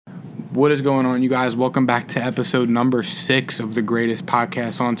What is going on, you guys? Welcome back to episode number 6 of the greatest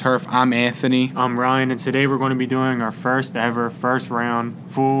podcast on turf. I'm Anthony. I'm Ryan, and today we're going to be doing our first round,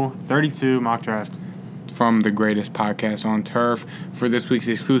 full 32 mock draft. From the greatest podcast on turf. For this week's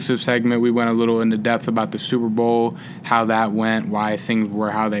exclusive segment, we went a little into depth about the Super Bowl, how that went, why things were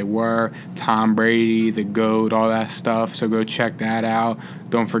how they were, Tom Brady, the GOAT, all that stuff. So go check that out.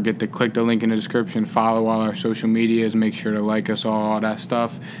 Don't forget to click the link in the description, follow all our social medias, make sure to like us all that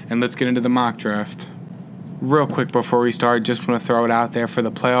stuff. And let's get into the mock draft. Real quick before we start, just want to throw it out there for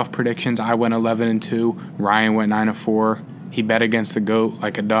the playoff predictions. I went 11-2. Ryan went 9-4. He bet against the GOAT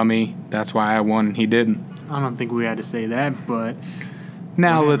like a dummy. That's why I won and he didn't. I don't think we had to say that, but...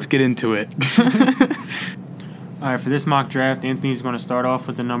 Now let's get into it. All right, for this mock draft, Anthony's going to start off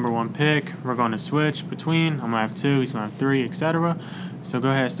with the number 1 pick. We're going to switch between. I'm going to have 2, he's going to have 3, etc. So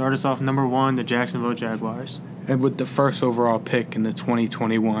go ahead, start us off number 1, the Jacksonville Jaguars. And with the first overall pick in the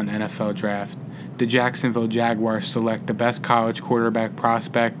 2021 NFL Draft, the Jacksonville Jaguars select the best college quarterback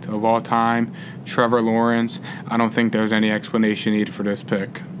prospect of all time, Trevor Lawrence. I don't think there's any explanation needed for this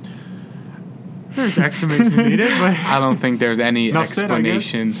pick. There's explanation needed, but... I don't think there's any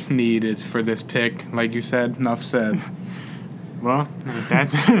explanation said, needed for this pick. Like you said, enough said. Well,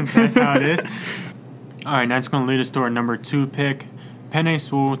 that's how it is. All right, that's going to lead us to our number 2 pick, Penei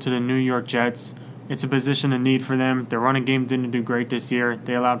Sewell to the New York Jets. It's a position of need for them. Their running game didn't do great this year.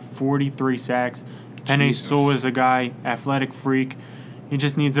 They allowed 43 sacks. Penei Sewell is a guy, athletic freak. He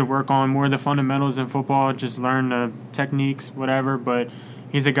just needs to work on more of the fundamentals in football, just learn the techniques, whatever. But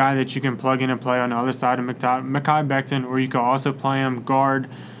he's a guy that you can plug in and play on the other side of Mekhi Becton, or you can also play him guard.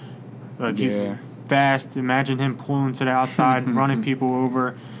 Look, he's fast. Imagine him pulling to the outside, running people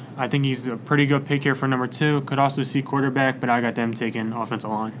over. I think he's a pretty good pick here for number 2. Could also see quarterback, but I got them taking offensive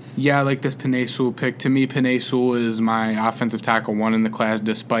line. Yeah, I like this Penei Sewell pick. To me, Penei Sewell is my offensive tackle 1 in the class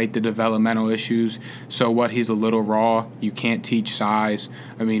despite the developmental issues. So what, he's a little raw. You can't teach size.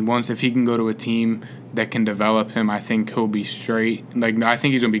 I mean, if he can go to a team that can develop him, I think he'll be straight. I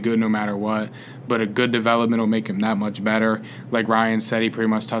think he's going to be good no matter what. But a good development will make him that much better. Like Ryan said, he pretty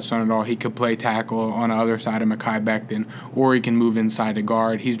much touched on it all. He could play tackle on the other side of Mekhi Becton, or he can move inside to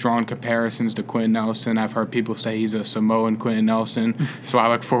guard. He's drawn comparisons to Quentin Nelson. I've heard people say he's a Samoan Quentin Nelson. So I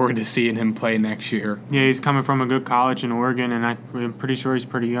look forward to seeing him play next year. Yeah, he's coming from a good college in Oregon, and I'm pretty sure he's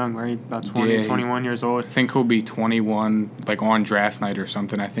pretty young, right? About 21 years old. I think he'll be 21, on draft night or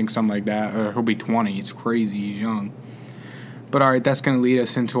something. I think something like that. Or he'll be 20. It's crazy. He's young. But, all right, that's going to lead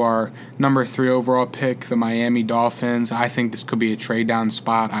us into our number 3 overall pick, the Miami Dolphins. I think this could be a trade-down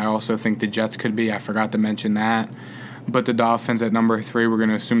spot. I also think the Jets could be. I forgot to mention that. But the Dolphins at number 3, we're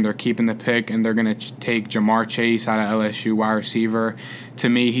going to assume they're keeping the pick, and they're going to take Ja'Marr Chase out of LSU, wide receiver. To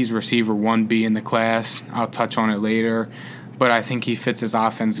me, he's receiver 1B in the class. I'll touch on it later. But I think he fits his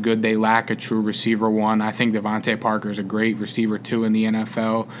offense good. They lack a true receiver 1. I think Devontae Parker is a great receiver 2 in the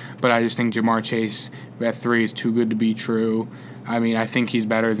NFL. But I just think Ja'Marr Chase at 3 is too good to be true. I mean, I think he's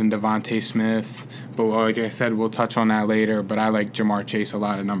better than Devontae Smith. But like I said, we'll touch on that later. But I like Ja'Marr Chase a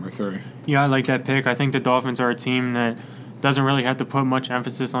lot at number 3. Yeah, I like that pick. I think the Dolphins are a team that doesn't really have to put much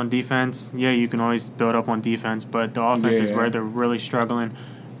emphasis on defense. Yeah, you can always build up on defense. But the offense is where they're really struggling.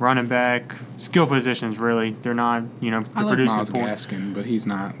 Running back, skill positions, really. They're not, they're I like producing Myles points. Gaskin, but he's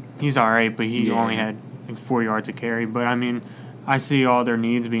not. He's all right, but he only had 4 yards to carry. But, I mean, I see all their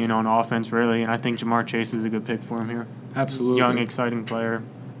needs being on offense, really, and I think Ja'Marr Chase is a good pick for him here. Absolutely. Young, exciting player.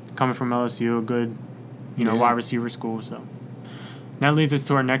 Coming from LSU, a good, wide receiver school. So that leads us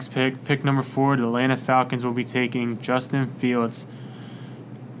to our next pick. Pick number 4, the Atlanta Falcons will be taking Justin Fields.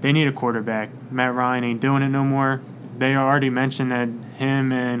 They need a quarterback. Matt Ryan ain't doing it no more. They already mentioned that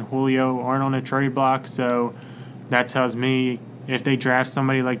him and Julio aren't on a trade block, so that tells me if they draft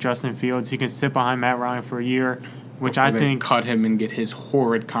somebody like Justin Fields, he can sit behind Matt Ryan for a year, which Before I think cut him and get his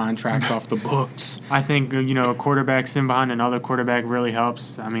horrid contract off the books. I think a quarterback sitting behind another quarterback really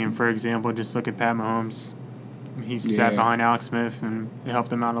helps. I mean, for example, just look at Pat Mahomes. He sat behind Alex Smith, and it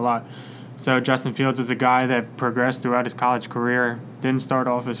helped him out a lot. So Justin Fields is a guy that progressed throughout his college career. Didn't start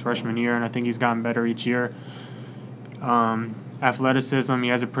off his freshman year, and I think he's gotten better each year. Athleticism, he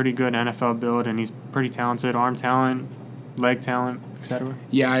has a pretty good NFL build, and he's pretty talented. Arm talent, leg talent, etc.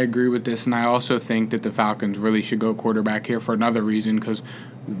 Yeah, I agree with this, and I also think that the Falcons really should go quarterback here for another reason, because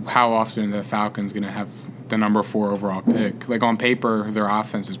how often the Falcons going to have the number 4 overall pick. Like, on paper, their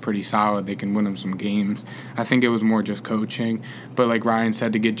offense is pretty solid. They can win them some games. I think it was more just coaching. But like Ryan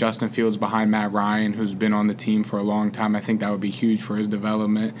said, to get Justin Fields behind Matt Ryan, who's been on the team for a long time, I think that would be huge for his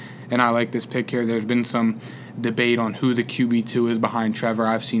development. And I like this pick here. There's been some debate on who the QB2 is behind Trevor.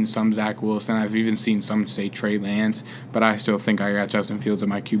 I've seen some Zach Wilson. I've even seen some say Trey Lance. But I still think I got Justin Fields at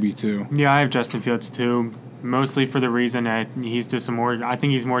my QB2. Yeah, I have Justin Fields too. Mostly for the reason that he's just I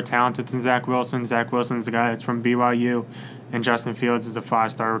think he's more talented than Zach Wilson. Zach Wilson's a guy that's from BYU, and Justin Fields is a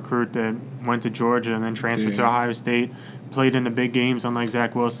 5-star recruit that went to Georgia and then transferred to Ohio State, played in the big games unlike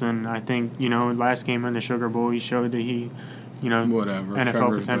Zach Wilson. I think, last game in the Sugar Bowl, he showed that he, whatever. NFL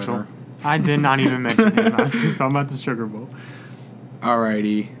Trevor's potential. Better. I did not even mention him. I was talking about the Sugar Bowl.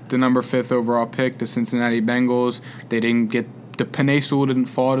 Alrighty. The number 5th overall pick, the Cincinnati Bengals. They didn't get the Penei Sewell didn't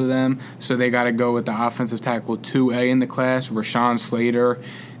fall to them, so they got to go with the offensive tackle 2A in the class, Rashawn Slater.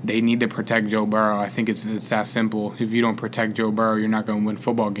 They need to protect Joe Burrow. I think it's that simple. If you don't protect Joe Burrow, you're not going to win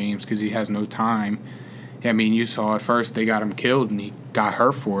football games because he has no time. I mean, you saw at first they got him killed, and he got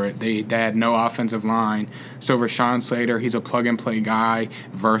hurt for it. They had no offensive line. So Rashawn Slater, he's a plug-and-play guy,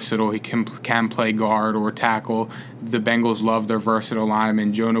 versatile. He can play guard or tackle. The Bengals love their versatile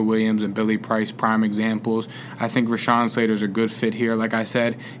linemen, Jonah Williams and Billy Price, prime examples. I think Rashawn Slater's a good fit here. Like I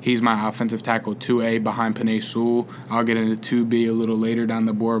said, he's my offensive tackle 2A behind Penei Sewell. I'll get into 2B a little later down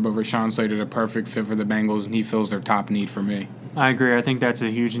the board, but Rashawn Slater's a perfect fit for the Bengals, and he fills their top need for me. I agree. I think that's a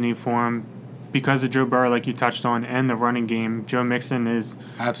huge need for him. Because of Joe Burrow, like you touched on, and the running game, Joe Mixon he's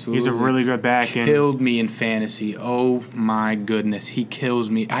a really good back. Killed me in fantasy. Oh, my goodness. He kills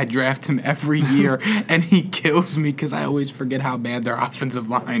me. I draft him every year, and he kills me because I always forget how bad their offensive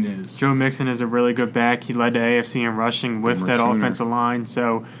line is. Joe Mixon is a really good back. He led the AFC in rushing with that offensive line.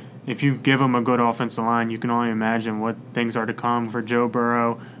 So if you give him a good offensive line, you can only imagine what things are to come for Joe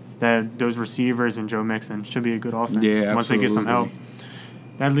Burrow, those receivers, and Joe Mixon. Should be a good offense once they get some help.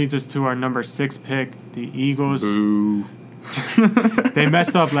 That leads us to our number 6 pick, the Eagles. Boo. They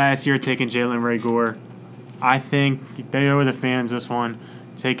messed up last year taking Jalen Reagor. I think they owe the fans this one,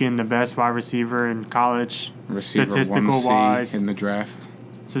 taking the best wide receiver in college, statistical-wise. In the draft.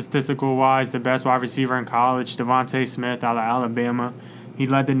 Statistical-wise, the best wide receiver in college, Devontae Smith out of Alabama. He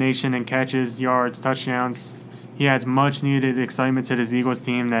led the nation in catches, yards, touchdowns. He adds much-needed excitement to this Eagles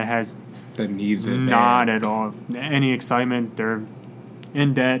team that needs it not bad. at all any excitement. They're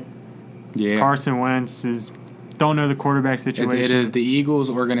in debt. Yeah. Carson Wentz don't know the quarterback situation. It is. The Eagles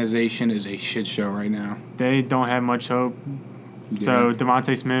organization is a shit show right now. They don't have much hope. Yeah. So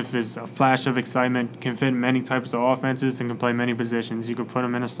Devontae Smith is a flash of excitement, can fit in many types of offenses, and can play many positions. You could put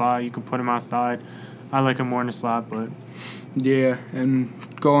him in a slot, you could put him outside. I like him more in the slot, but... Yeah, and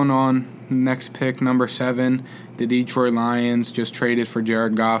going on, next pick, number 7, the Detroit Lions just traded for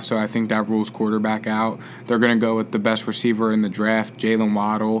Jared Goff, so I think that rules quarterback out. They're going to go with the best receiver in the draft, Jalen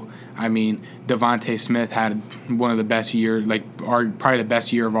Waddle. I mean, Devontae Smith had one of the best years, probably the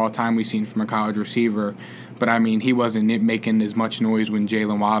best year of all time we've seen from a college receiver. But, I mean, he wasn't making as much noise when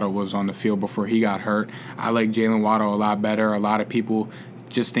Jalen Waddle was on the field before he got hurt. I like Jalen Waddle a lot better. A lot of people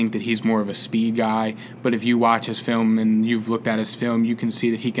just think that he's more of a speed guy, but if you watch his film and you've looked at his film, you can see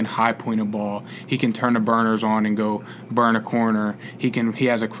that he can high point a ball. He can turn the burners on and go burn a corner. He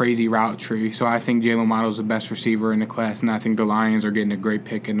has a crazy route tree. So I think Jalen Waddle's the best receiver in the class, and I think the Lions are getting a great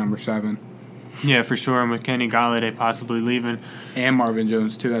pick at number 7. Yeah, for sure. And with Kenny Golladay possibly leaving, and Marvin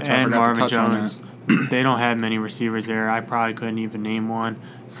Jones too. That's why I forgot to touch on that. They don't have many receivers there. I probably couldn't even name one.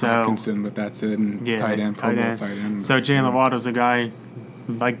 So Hopkinson, but that's it. And tight end. So Jalen Waddle's a guy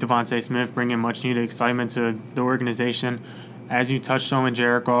like Devontae Smith, bringing much-needed excitement to the organization. As you touched on with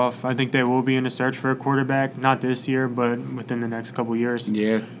Jared Goff, I think they will be in a search for a quarterback, not this year, but within the next couple years.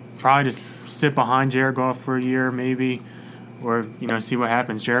 Yeah. Probably just sit behind Jared Goff for a year maybe, or, see what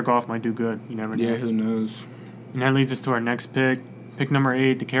happens. Jared Goff might do good. You never know. Yeah, who knows. And that leads us to our next pick. Pick number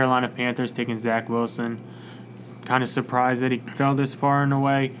 8, the Carolina Panthers taking Zach Wilson. Kind of surprised that he fell this far in a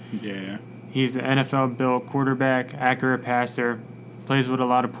way. Yeah. He's an NFL-built quarterback, accurate passer, plays with a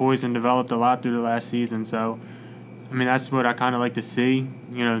lot of poise and developed a lot through the last season. So, I mean, that's what I kind of like to see,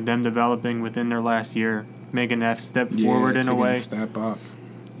 them developing within their last year, making that step forward in a way. Step up.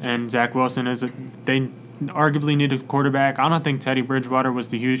 And Zach Wilson they arguably need a quarterback. I don't think Teddy Bridgewater was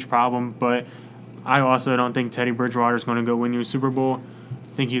the huge problem, but I also don't think Teddy Bridgewater is going to go win you a Super Bowl.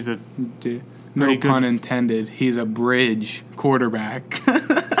 I think he's no pun intended. He's a bridge quarterback.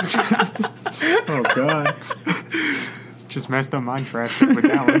 Oh, God. Just messed up my traffic with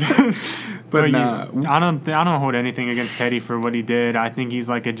that one. But I don't hold anything against Teddy for what he did. I think he's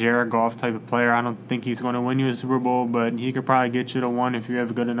like a Jared Goff type of player. I don't think he's going to win you a Super Bowl, but he could probably get you to one if you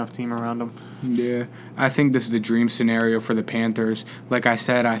have a good enough team around him. Yeah, I think this is the dream scenario for the Panthers. Like I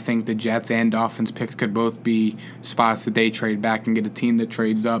said, I think the Jets and Dolphins picks could both be spots that they trade back and get a team that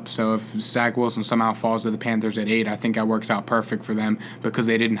trades up. So if Zach Wilson somehow falls to the Panthers at 8, I think that works out perfect for them because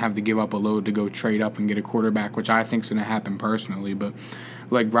they didn't have to give up a load to go trade up and get a quarterback, which I think is going to happen personally. But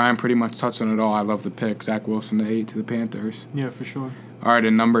like Brian pretty much touched on it all. I love the pick, Zach Wilson to 8 to the Panthers. Yeah, for sure. All right,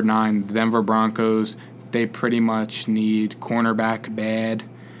 and number 9, the Denver Broncos. They pretty much need cornerback bad.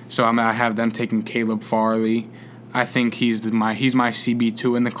 So I have them taking Caleb Farley. I think he's my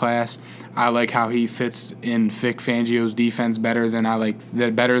CB2 in the class. I like how he fits in Vic Fangio's defense better than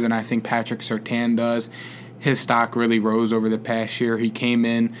I think Patrick Surtain does. His stock really rose over the past year. He came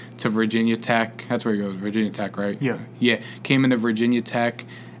in to Virginia Tech. That's where he goes, Virginia Tech, right? Yeah. Yeah, came into Virginia Tech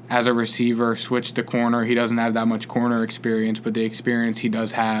as a receiver, switched to corner. He doesn't have that much corner experience, but the experience he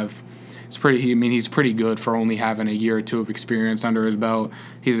does have, he's pretty good for only having a year or two of experience under his belt.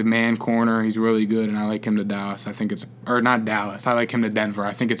 He's a man corner. He's really good, and I like him to Dallas. I like him to Denver.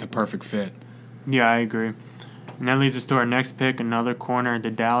 I think it's a perfect fit. Yeah, I agree. And that leads us to our next pick, another corner,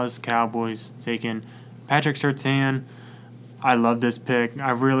 the Dallas Cowboys taking Patrick Surtain. I love this pick.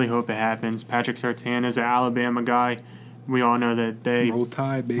 I really hope it happens. Patrick Surtain is an Alabama guy. We all know that Roll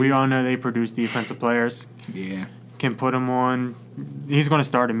Tide, baby. We all know they produce defensive players. Yeah. Can put him on. He's going to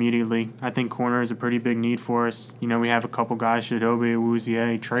start immediately. I think corner is a pretty big need for us. You know, we have a couple guys, Chidobe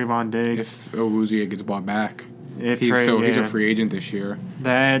Awuzie, Trayvon Diggs. If Awuzie gets bought back. He's a free agent this year.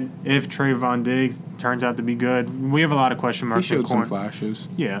 If Trayvon Diggs turns out to be good, we have a lot of question marks. He showed some flashes.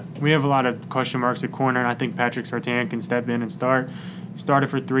 Yeah, we have a lot of question marks at corner, and I think Patrick Surtain can step in and start. He started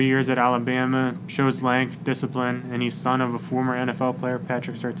for 3 years at Alabama, shows length, discipline, and he's son of a former NFL player,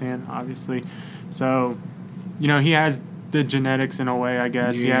 Patrick Surtain, obviously. So, you know, he has the genetics in a way, I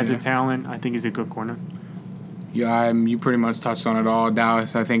guess. Yeah. He has the talent. I think he's a good corner. Yeah, you pretty much touched on it all.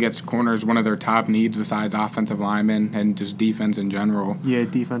 Dallas, I think it's corner is one of their top needs besides offensive linemen and just defense in general. Yeah,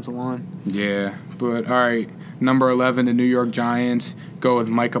 defensive line. Yeah, but all right, number 11, the New York Giants go with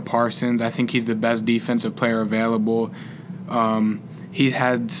Micah Parsons. I think he's the best defensive player available. There's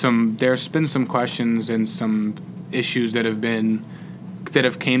been some questions and some issues that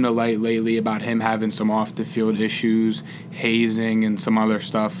have came to light lately about him having some off the field issues, hazing, and some other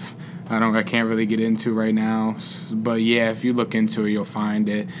stuff. I can't really get into right now, but yeah, if you look into it, you'll find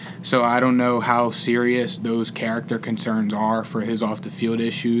it. So I don't know how serious those character concerns are for his off the field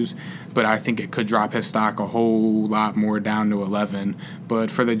issues, but I think it could drop his stock a whole lot more down to 11.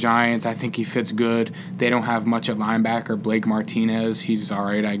 But for the Giants, I think he fits good. They don't have much at linebacker. Blake Martinez, he's all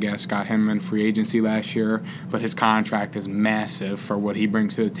right, I guess. Got him in free agency last year, but his contract is massive for what he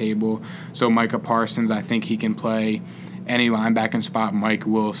brings to the table. So Micah Parsons, I think he can play any linebacking spot, Mike,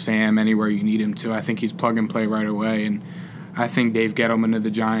 Will, Sam, anywhere you need him to. I think he's plug and play right away, and I think Dave Gettleman of the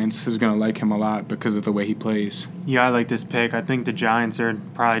Giants is going to like him a lot because of the way he plays. Yeah, I like this pick. I think the Giants are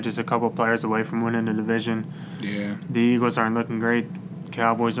probably just a couple players away from winning the division. Yeah. The Eagles aren't looking great.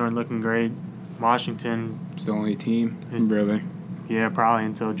 Cowboys aren't looking great. Washington. It's the only team, really. Yeah, probably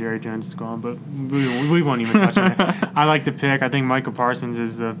until Jerry Jones is gone, but we won't even touch on it. I like the pick. I think Micah Parsons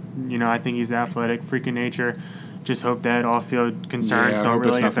is I think he's athletic, freak of nature. Just hope that off-field concerns don't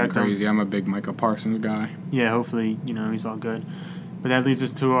really affect him. Crazy. I'm a big Micah Parsons guy. Yeah, hopefully, he's all good. But that leads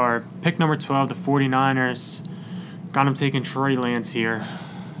us to our pick number 12, the 49ers. Got him taking Trey Lance here.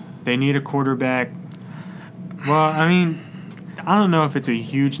 They need a quarterback. Well, I mean, I don't know if it's a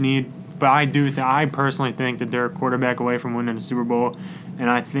huge need, but I personally think that they're a quarterback away from winning the Super Bowl. And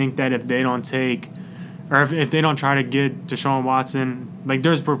I think that if they don't if they don't try to get Deshaun Watson, like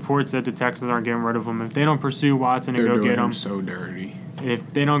there's reports that the Texans aren't getting rid of him. If they don't pursue Watson and go get him, so dirty.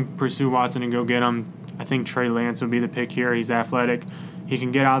 If they don't pursue Watson and go get him, I think Trey Lance would be the pick here. He's athletic. He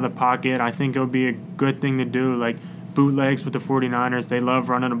can get out of the pocket. I think it'll be a good thing to do, like bootlegs with the 49ers. They love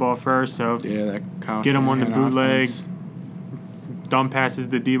running the ball first, so get him on the bootleg. Offense. Dump passes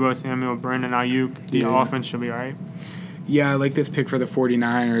to Deebo Samuel, Brandon Ayuk. The offense should be all right. Yeah, I like this pick for the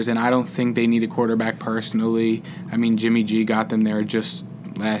 49ers, and I don't think they need a quarterback personally. I mean, Jimmy G got them there just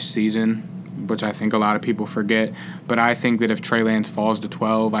last season, which I think a lot of people forget. But I think that if Trey Lance falls to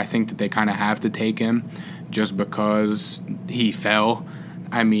 12, I think that they kind of have to take him just because he fell.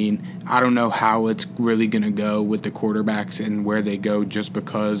 I mean, I don't know how it's really going to go with the quarterbacks and where they go just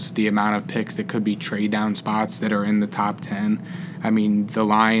because the amount of picks that could be trade down spots that are in the top 10. I mean, the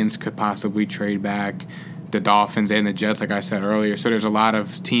Lions could possibly trade back. the Dolphins and the Jets, like I said earlier. So there's a lot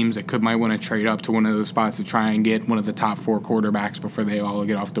of teams that might want to trade up to one of those spots to try and get one of the top 4 quarterbacks before they all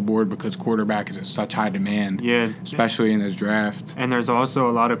get off the board, because quarterback is in such high demand, especially in this draft. And there's also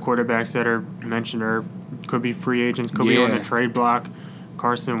a lot of quarterbacks that are mentioned or could be free agents, could be on the trade block.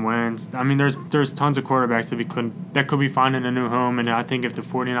 Carson Wentz. I mean, there's tons of quarterbacks that could be finding a new home, and I think if the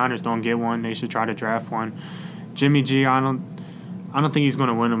 49ers don't get one, they should try to draft one. Jimmy G, I don't think he's going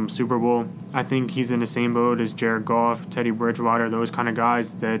to win them Super Bowl. I think he's in the same boat as Jared Goff, Teddy Bridgewater, those kind of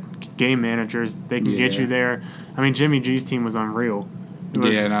guys that game managers, they can get you there. I mean, Jimmy G's team was unreal. It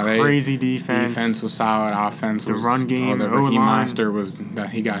was crazy defense. Defense was solid. Offense was. The run game, the Ricky Monster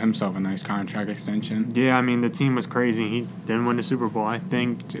he got himself a nice contract extension. Yeah, I mean, the team was crazy. He didn't win the Super Bowl. I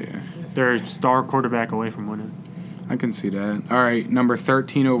think they're a star quarterback away from winning. I can see that. All right, number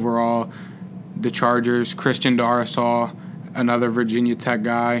 13 overall, the Chargers, Christian Darrisaw, another Virginia Tech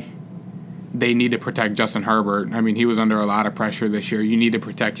guy. They need to protect Justin Herbert. I mean, he was under a lot of pressure this year. You need to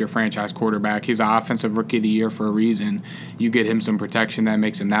protect your franchise quarterback. He's an offensive rookie of the year for a reason. You get him some protection, that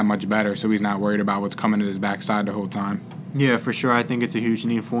makes him that much better, so he's not worried about what's coming at his backside the whole time. Yeah, for sure. I think it's a huge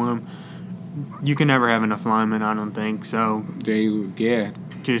need for him. You can never have enough linemen, I don't think. So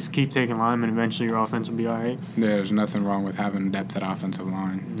just keep taking linemen. Eventually your offense will be all right. Yeah, there's nothing wrong with having depth at offensive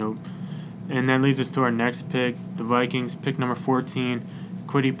line. Nope. And that leads us to our next pick, the Vikings, pick number 14,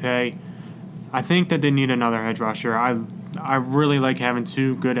 Kwity Paye. I think that they need another edge rusher. I really like having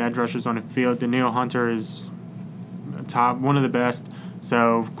 2 good edge rushers on the field. Danielle Hunter is one of the best.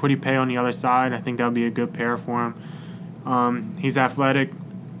 So Kwity Paye on the other side, I think that would be a good pair for him. He's athletic.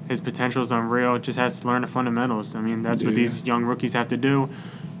 His potential is unreal. Just has to learn the fundamentals. I mean, that's what these young rookies have to do,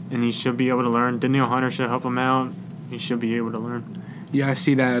 and he should be able to learn. Danielle Hunter should help him out. He should be able to learn. Yeah, I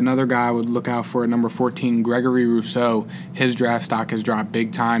see that. Another guy I would look out for at number 14, Gregory Rousseau. His draft stock has dropped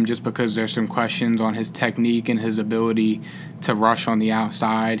big time just because there's some questions on his technique and his ability to rush on the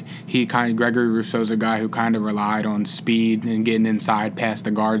outside. Gregory Rousseau's a guy who kind of relied on speed and getting inside past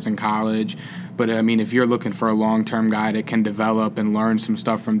the guards in college. But, I mean, if you're looking for a long-term guy that can develop and learn some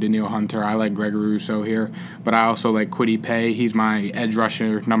stuff from Danielle Hunter, I like Gregory Rousseau here. But I also like Kwity Paye. He's my edge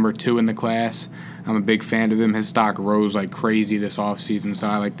rusher number 2 in the class. I'm a big fan of him. His stock rose like crazy this offseason, so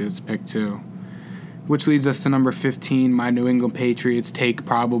I like this pick too. Which leads us to number 15. My New England Patriots take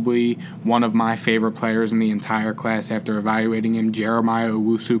probably one of my favorite players in the entire class after evaluating him, Jeremiah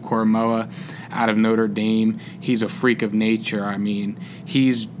Owusu-Koramoah out of Notre Dame. He's a freak of nature. I mean,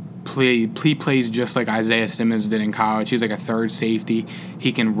 he plays just like Isaiah Simmons did in college. He's like a third safety.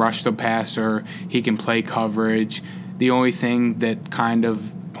 He can rush the passer. He can play coverage. The only thing that kind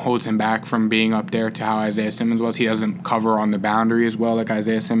of holds him back from being up there to how Isaiah Simmons was, he doesn't cover on the boundary as well like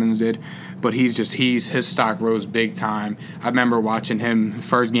Isaiah Simmons did. But his stock rose big time. I remember watching him.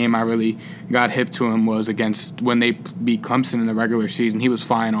 First game I really got hip to him was against when they beat Clemson in the regular season. He was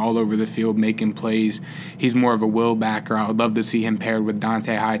flying all over the field, making plays. He's more of a will backer. I would love to see him paired with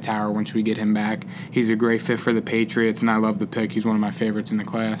Dante Hightower once we get him back. He's a great fit for the Patriots, and I love the pick. He's one of my favorites in the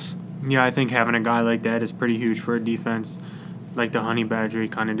class. Yeah, I think having a guy like that is pretty huge for a defense. Like the Honey Badger, he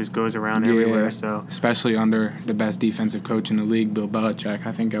kind of just goes around everywhere. So especially under the best defensive coach in the league, Bill Belichick,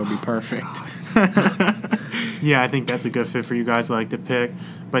 I think that would be perfect. Yeah, I think that's a good fit for you guys to like to pick.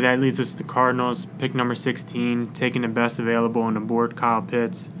 But that leads us to the Cardinals, pick number 16, taking the best available on the board, Kyle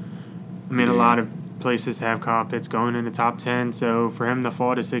Pitts. I mean, a lot of places have Kyle Pitts going in the top 10, so for him to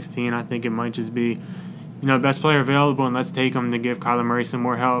fall to 16, I think it might just be, best player available, and let's take him to give Kyler Murray some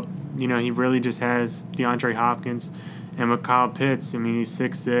more help. He really just has DeAndre Hopkins. And with Kyle Pitts, I mean, he's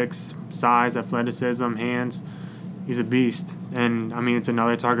 6'6", size, athleticism, hands. He's a beast. And, I mean, it's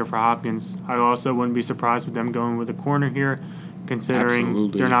another target for Hopkins. I also wouldn't be surprised with them going with a corner here,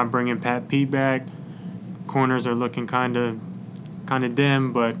 considering they're not bringing Pat Pete back. Corners are looking kind of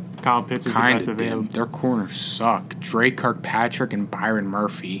dim, but Kyle Pitts is the best available. Their corners suck. Drake Kirkpatrick and Byron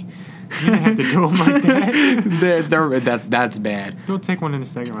Murphy. You didn't have to do them like that. That's bad. Don't take one in the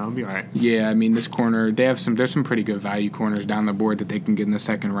second round. It'll be all right. Yeah, I mean, this corner, there's some pretty good value corners down the board that they can get in the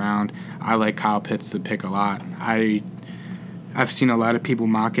second round. I like Kyle Pitts to pick a lot. I've seen a lot of people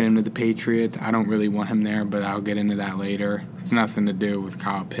mocking him to the Patriots. I don't really want him there, but I'll get into that later. It's nothing to do with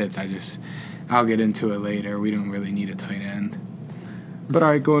Kyle Pitts. I'll get into it later. We don't really need a tight end. But all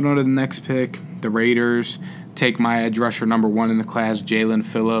right, going on to the next pick, the Raiders take my edge rusher number 1 in the class, Jalen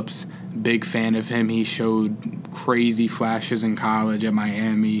Phillips. Big fan of him. He showed crazy flashes in college at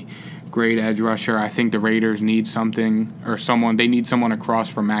Miami. Great edge rusher. I think the Raiders need something or someone. They need someone across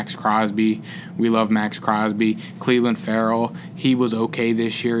from Max Crosby. We love Max Crosby. Cleveland Farrell, he was okay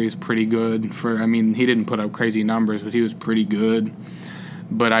this year. He was pretty good. He didn't put up crazy numbers, but he was pretty good.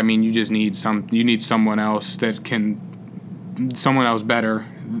 But I mean, you just need someone else better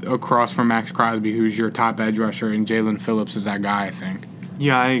across from Max Crosby, who's your top edge rusher, and Jalen Phillips is that guy, I think.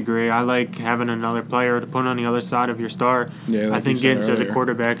 Yeah, I agree. I like having another player to put on the other side of your star. Yeah, like I think you said getting to the earlier.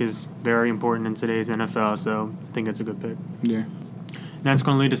 quarterback is very important in today's NFL, so I think it's a good pick. Yeah. And that's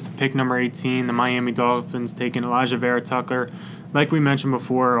going to lead us to pick number 18, the Miami Dolphins taking Elijah Vera Tucker. Like we mentioned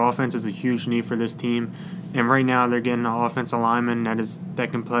before, offense is a huge need for this team, and right now they're getting an offensive lineman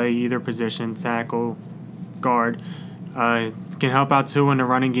that can play either position, tackle, guard. Can help out too in the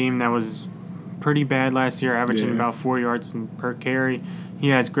running game that was pretty bad last year, averaging about 4 yards per carry. He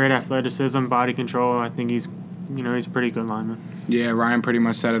has great athleticism, body control. I think he's a pretty good lineman. Yeah, Ryan pretty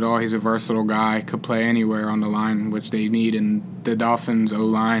much said it all. He's a versatile guy, could play anywhere on the line, which they need. And the Dolphins'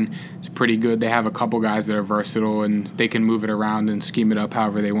 O-line is pretty good. They have a couple guys that are versatile, and they can move it around and scheme it up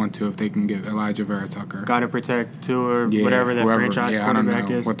however they want to if they can get Elijah Vera Tucker. Got to protect too, or whatever that franchise quarterback I don't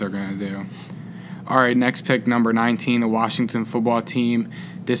know is. what they're going to do. All right, next pick, number 19, the Washington football team.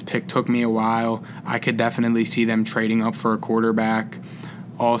 This pick took me a while. I could definitely see them trading up for a quarterback.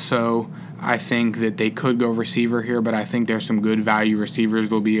 Also, I think that they could go receiver here, but I think there's some good value receivers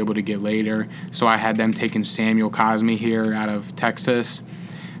they'll be able to get later. So I had them taking Samuel Cosmi here out of Texas.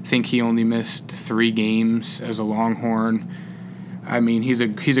 I think he only missed 3 games as a Longhorn. I mean, he's a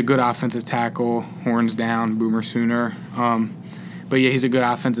good offensive tackle, horns down, Boomer Sooner. But yeah, he's a good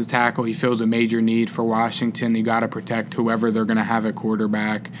offensive tackle. He fills a major need for Washington. You got to protect whoever they're going to have at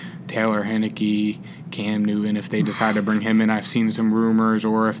quarterback, Taylor Heinicke, Cam Newton, if they decide to bring him in. I've seen some rumors,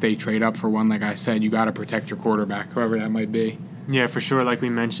 or if they trade up for one, like I said, you got to protect your quarterback, whoever that might be. Yeah, for sure. Like we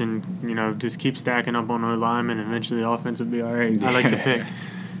mentioned, just keep stacking up on our linemen, and eventually the offense will be all right. I like the pick.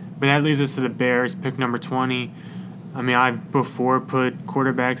 But that leads us to the Bears, pick number 20. I mean, I've before put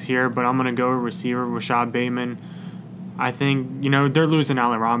quarterbacks here, but I'm going to go receiver, Rashad Bateman. I think, they're losing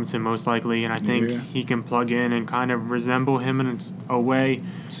Allen Robinson most likely, and I think he can plug in and kind of resemble him in a way.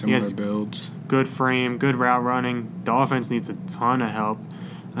 Similar builds. Good frame, good route running. The offense needs a ton of help.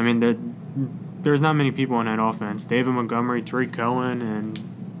 I mean, there's not many people on that offense. David Montgomery, Tariq Cohen, and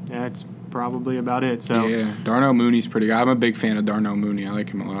that's probably about it. So yeah, Darnell Mooney's pretty good. I'm a big fan of Darnell Mooney. I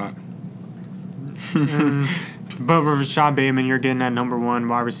like him a lot. But with Rashad Bateman, you're getting that number 1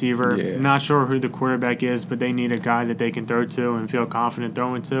 wide receiver. Yeah. Not sure who the quarterback is, but they need a guy that they can throw to and feel confident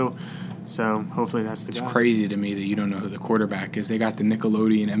throwing to. So hopefully that's the guy. It's crazy to me that you don't know who the quarterback is. They got the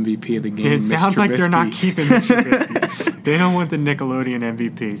Nickelodeon MVP of the game. It sounds like they're not keeping Mitch Trubisky. They don't want the Nickelodeon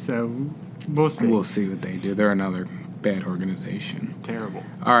MVP, so we'll see. We'll see what they do. They're another bad organization. Terrible.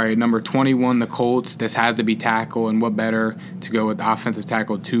 All right, number 21, the Colts. This has to be tackle, and what better to go with offensive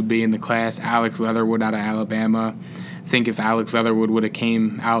tackle 2B in the class, Alex Leatherwood out of Alabama. I think if Alex Leatherwood would have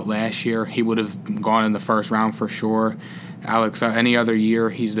came out last year, he would have gone in the first round for sure. Alex, any other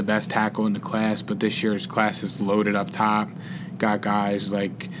year, he's the best tackle in the class, but this year's class is loaded up top. Got guys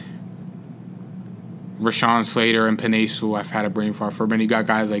like Rashawn Slater and Penei Sewell. I've had a brain fart for him, and you got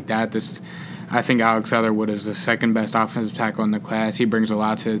guys like that. I think Alex Leatherwood is the second best offensive tackle in the class. He brings a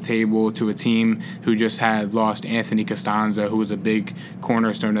lot to the table to a team who just had lost Anthony Costanza, who was a big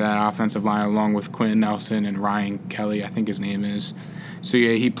cornerstone of that offensive line, along with Quentin Nelson and Ryan Kelly, I think his name is. So,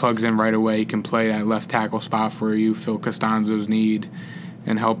 yeah, he plugs in right away. He can play that left tackle spot for you, fill Costanzo's need,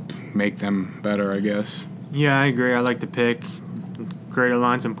 and help make them better, I guess. Yeah, I agree. I like the pick. Great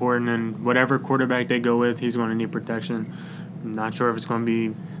line's important, and whatever quarterback they go with, he's going to need protection. I'm not sure if it's going to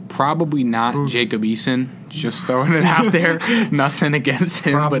be... Probably not Jacob Eason, just throwing it out there. Nothing against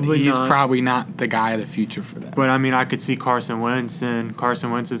him, but he's probably not the guy of the future for that. But, I mean, I could see Carson Wentz, and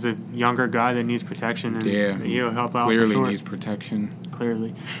Carson Wentz is a younger guy that needs protection, and he'll help out clearly for sure. Needs protection.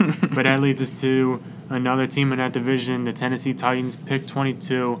 Clearly. But that leads us to another team in that division, the Tennessee Titans, pick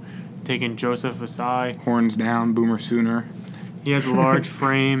 22, taking Joseph Asai. Horns down, Boomer Sooner. He has a large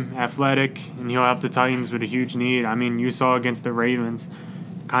frame, athletic, and he'll help the Titans with a huge need. I mean, you saw against the Ravens,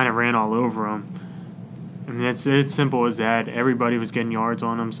 kind of ran all over him. I mean, it's simple as that. Everybody was getting yards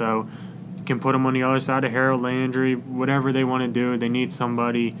on him, so you can put him on the other side of Harold Landry, whatever they want to do. They need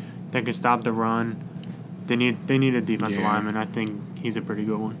somebody that can stop the run. They need a defensive lineman. I think he's a pretty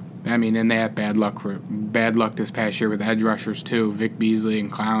good one. I mean, and they had bad luck this past year with edge rushers too, Vic Beasley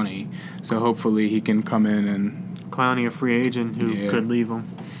and Clowney. So hopefully he can come in and... Clowney, a free agent who could leave him.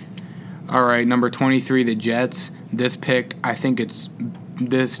 All right, number 23, the Jets. This pick, I think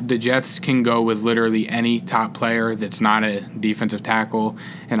the Jets can go with literally any top player that's not a defensive tackle,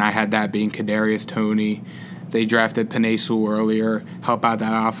 and I had that being Kadarius Toney. They drafted Penei Sewell earlier, help out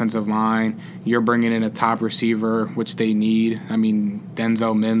that offensive line. You're bringing in a top receiver, which they need. I mean,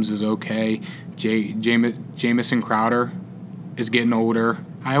 Denzel Mims is okay. Jamison Crowder is getting older.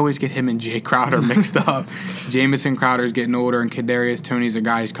 I always get him and Jay Crowder mixed up. Jamison Crowder's getting older, and Kadarius Toney's a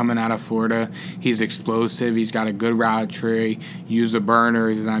guy who's coming out of Florida. He's explosive. He's got a good route tree, use the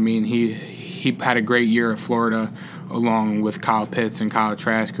burners, and I mean he had a great year at Florida along with Kyle Pitts and Kyle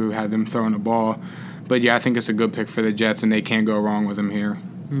Trask, who had them throwing the ball. But yeah, I think it's a good pick for the Jets, and they can't go wrong with him here.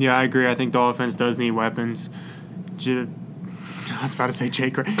 Yeah, I agree. I think the offense does need weapons. I was about to say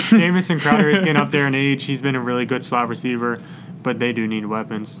Jamison Crowder is getting up there in age. He's been a really good slot receiver, but they do need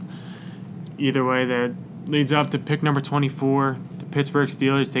weapons. Either way, that leads up to pick number 24, the Pittsburgh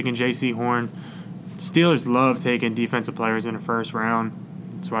Steelers taking J.C. Horn. Steelers love taking defensive players in the first round.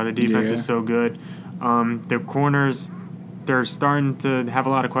 That's why their defense is so good. Their corners, they're starting to have a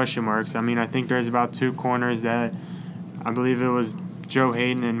lot of question marks. I mean, I think there's about 2 corners that I believe it was Joe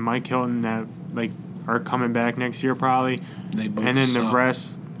Hayden and Mike Hilton that are coming back next year probably. They both and then suck.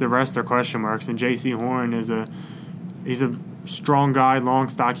 the rest are question marks. And J.C. Horn he's a strong guy, long,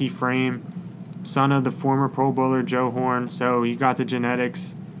 stocky frame, son of the former Pro Bowler Joe Horn. So you got the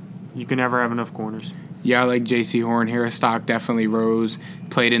genetics. You can never have enough corners. Yeah, I like J.C. Horn here. His stock definitely rose.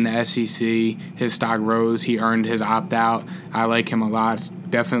 Played in the SEC. His stock rose. He earned his opt-out. I like him a lot.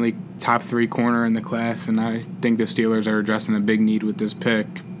 Definitely top 3 corner in the class, and I think the Steelers are addressing a big need with this pick.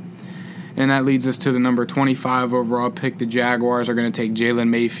 And that leads us to the number 25 overall pick. The Jaguars are going to take Jalen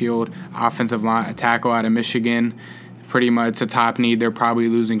Mayfield, offensive line tackle out of Michigan. Pretty much a top need. They're probably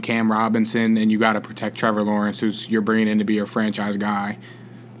losing Cam Robinson, and you got to protect Trevor Lawrence, who's you're bringing in to be your franchise guy.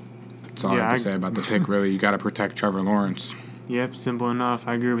 That's all I have to say about the pick, really. You got to protect Trevor Lawrence. Yep, simple enough.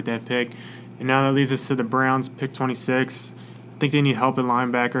 I agree with that pick. And now that leads us to the Browns, pick 26. I think they need help at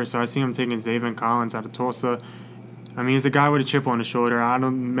linebacker, so I see them taking Zaven Collins out of Tulsa. I mean, he's a guy with a chip on his shoulder.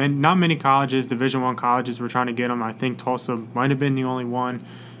 Not many colleges, Division I colleges, were trying to get him. I think Tulsa might have been the only one.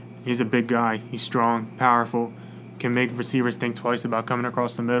 He's a big guy. He's strong, powerful, can make receivers think twice about coming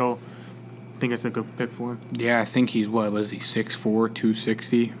across the middle. I think it's a good pick for him. Yeah, I think he's, 6'4",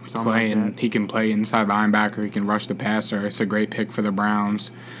 260. Something like that. He can play inside linebacker. He can rush the passer. It's a great pick for the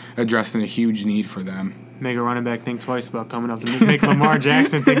Browns, addressing a huge need for them. Make a running back think twice about coming up the middle. Make Lamar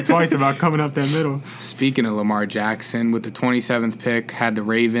Jackson think twice about coming up that middle. Speaking of Lamar Jackson, with the 27th pick,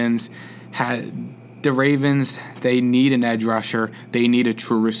 the Ravens, they need an edge rusher. They need a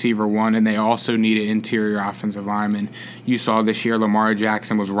true receiver one, and they also need an interior offensive lineman. You saw this year Lamar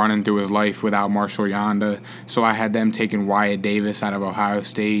Jackson was running through his life without Marshall Yanda, so I had them taking Wyatt Davis out of Ohio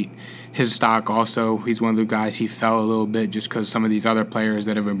State. His stock also, he's one of the guys, he fell a little bit just because some of these other players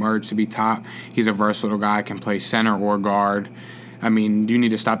that have emerged to be top, he's a versatile guy, can play center or guard. I mean, you need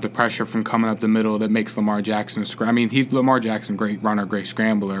to stop the pressure from coming up the middle that makes Lamar Jackson he's Lamar Jackson, great runner, great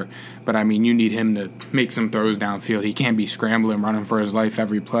scrambler, but I mean, you need him to make some throws downfield. He can't be scrambling, running for his life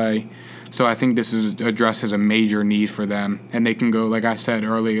every play. So I think this addresses a major need for them, and they can go, like I said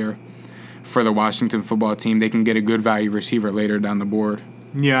earlier, for the Washington football team, they can get a good value receiver later down the board.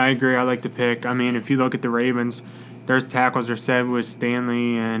 Yeah, I agree. I like the pick. I mean, if you look at the Ravens, their tackles are set with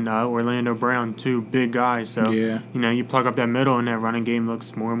Stanley and Orlando Brown, 2 big guys. So, you plug up that middle, and that running game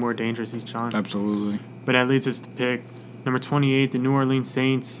looks more and more dangerous each time. Absolutely. But that leads us to pick number 28, the New Orleans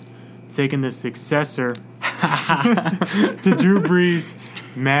Saints, taking the successor to Drew Brees,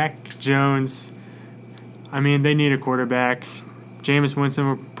 Mac Jones. I mean, they need a quarterback. Jameis Winston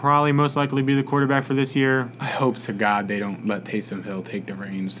will probably most likely be the quarterback for this year. I hope to God they don't let Taysom Hill take the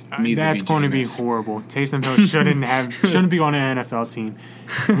reins. That's going to be horrible. Taysom Hill shouldn't be on an NFL team.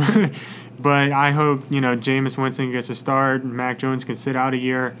 But I hope Jameis Winston gets a start. Mac Jones can sit out a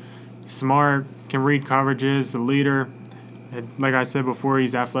year. Smart, can read coverages, a leader. Like I said before,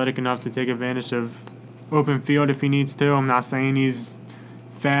 he's athletic enough to take advantage of open field if he needs to. I'm not saying he's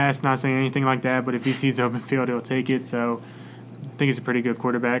fast, not saying anything like that, but if he sees open field, he'll take it. So I think he's a pretty good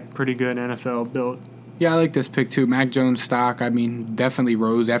quarterback, pretty good NFL built. Yeah, I like this pick too. Mac Jones' stock, I mean, definitely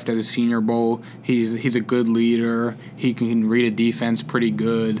rose after the Senior Bowl. He's a good leader. He can read a defense pretty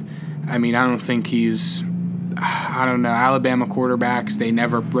good. I mean, I don't think Alabama quarterbacks, they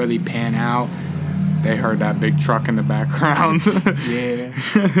never really pan out. They heard that big truck in the background. Yeah.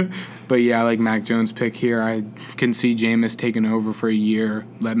 But yeah, I like Mac Jones' pick here. I can see Jameis taking over for a year.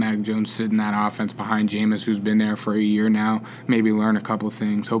 Let Mac Jones sit in that offense behind Jameis, who's been there for a year now. Maybe learn a couple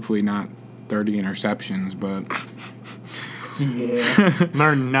things. Hopefully not 30 interceptions, but... Yeah.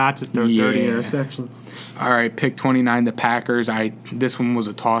 Learn not to throw 30 interceptions. All right, pick 29, the Packers. This one was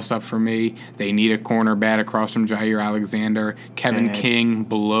a toss-up for me. They need a corner bad across from Jair Alexander. Kevin King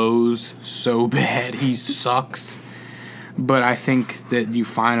blows so bad. He sucks. But I think that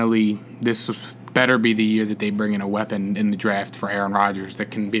this better be the year that they bring in a weapon in the draft for Aaron Rodgers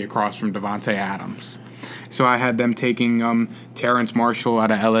that can be across from Devontae Adams. So I had them taking Terrence Marshall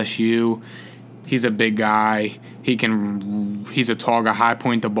out of LSU. He's a big guy. He's a tall guy, high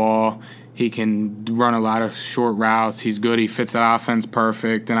point the ball. He can run a lot of short routes. He's good. He fits that offense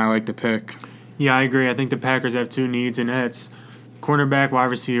perfect, and I like the pick. Yeah, I agree. I think the Packers have two needs, and that's cornerback, wide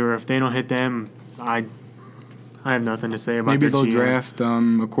receiver. If they don't hit them, I have nothing to say about Maybe they'll GM. draft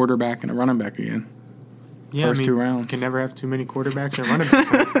a quarterback and a running back again. Yeah, First 2 rounds. Can never have too many quarterbacks and running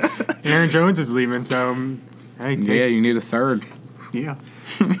backs. Aaron Jones is leaving, so Yeah, you need a third. Yeah.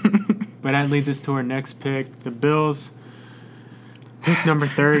 But that leads us to our next pick, the Bills. Pick number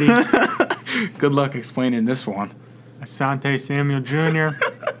 30. Good luck explaining this one. Asante Samuel Jr.,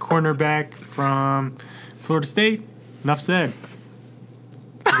 cornerback from Florida State. Enough said.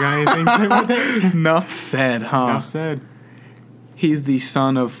 You got anything to say about that? Enough said, huh? Enough said. He's the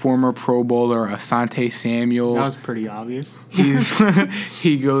son of former Pro Bowler Asante Samuel. That was pretty obvious.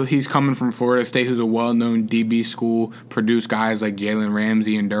 He's coming from Florida State, who's a well-known DB school, produced guys like Jalen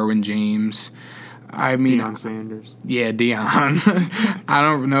Ramsey and Derwin James. I mean, Deion Sanders. Yeah, Deion. I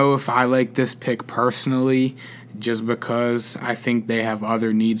don't know if I like this pick personally, just because I think they have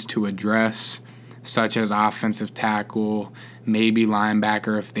other needs to address, such as offensive tackle, maybe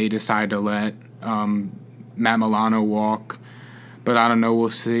linebacker if they decide to let Matt Milano walk. But I don't know.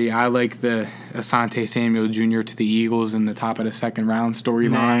 We'll see. I like the Asante Samuel Jr. to the Eagles in the top of the second round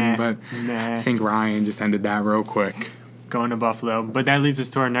storyline, but I think Ryan just ended that real quick. Going to Buffalo. But that leads us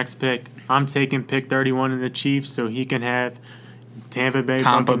to our next pick. I'm taking pick 31 of the Chiefs so he can have Tampa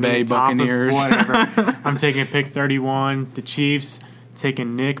Bay Buccaneers. Whatever. I'm taking pick 31. The Chiefs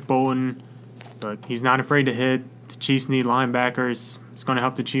taking Nick Bolton, but he's not afraid to hit. The Chiefs need linebackers. It's going to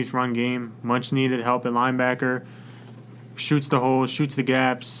help the Chiefs run game. Much needed help at linebacker. Shoots the holes, shoots the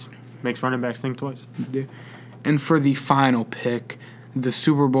gaps, makes running backs think twice. Yeah. And for the final pick, the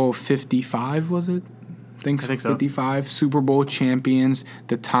Super Bowl 55, was it? I think 55. So. Super Bowl champions,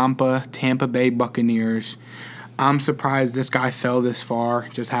 the Tampa Bay Buccaneers. I'm surprised this guy fell this far.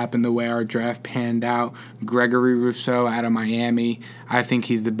 Just happened the way our draft panned out. Gregory Rousseau out of Miami. I think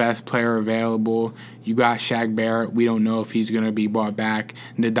he's the best player available. You got Shaq Barrett. We don't know if he's going to be brought back.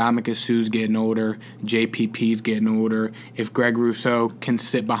 Ndamukong Suh's getting older. JPP's getting older. If Greg Rousseau can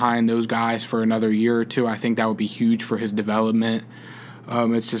sit behind those guys for another year or two, I think that would be huge for his development.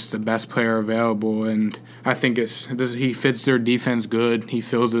 It's just the best player available, and I think he fits their defense good. He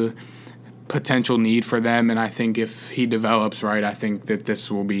fills a potential need for them, and I think if he develops right, I think that this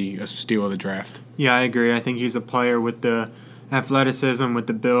will be a steal of the draft. Yeah, I agree. I think he's a player with the athleticism, with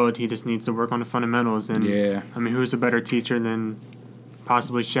the build. He just needs to work on the fundamentals. And yeah, I mean, who's a better teacher than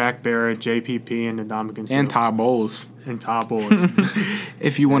possibly Shaq Barrett, JPP, and Ndamukong Suh? And Todd Bowles.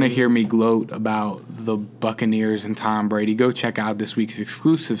 If you want to hear me gloat about the Buccaneers and Tom Brady, go check out this week's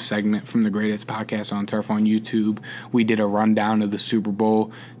exclusive segment from the Greatest Podcast on Turf on YouTube. We did a rundown of the Super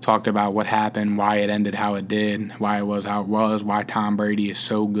Bowl, talked about what happened, why it ended how it did, why it was how it was, why Tom Brady is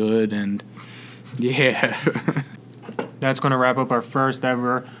so good, and yeah. That's going to wrap up our first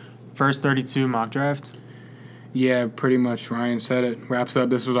 32 mock draft. Yeah, pretty much. Ryan said it. Wraps up.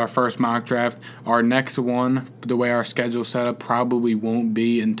 This was our first mock draft. Our next one, the way our schedule's set up, probably won't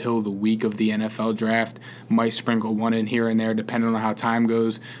be until the week of the NFL draft. Might sprinkle one in here and there depending on how time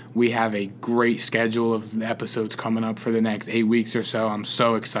goes. We have a great schedule of episodes coming up for the next 8 weeks or so. I'm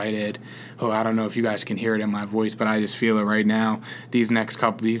so excited. Oh, I don't know if you guys can hear it in my voice, but I just feel it right now. These next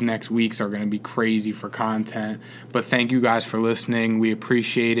weeks are going to be crazy for content. But thank you guys for listening. We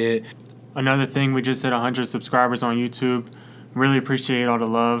appreciate it. Another thing, we just hit 100 subscribers on YouTube. Really appreciate all the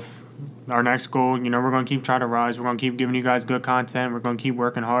love. Our next goal, we're going to keep trying to rise. We're going to keep giving you guys good content. We're going to keep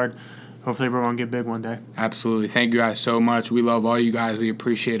working hard. Hopefully we're going to get big one day. Absolutely. Thank you guys so much. We love all you guys. We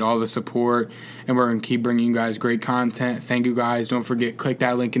appreciate all the support, and we're going to keep bringing you guys great content. Thank you guys. Don't forget, click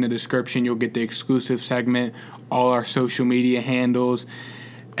that link in the description. You'll get the exclusive segment, all our social media handles.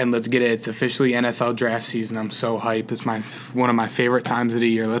 And let's get it. It's officially NFL draft season. I'm so hyped. It's one of my favorite times of the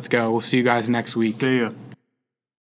year. Let's go. We'll see you guys next week. See ya.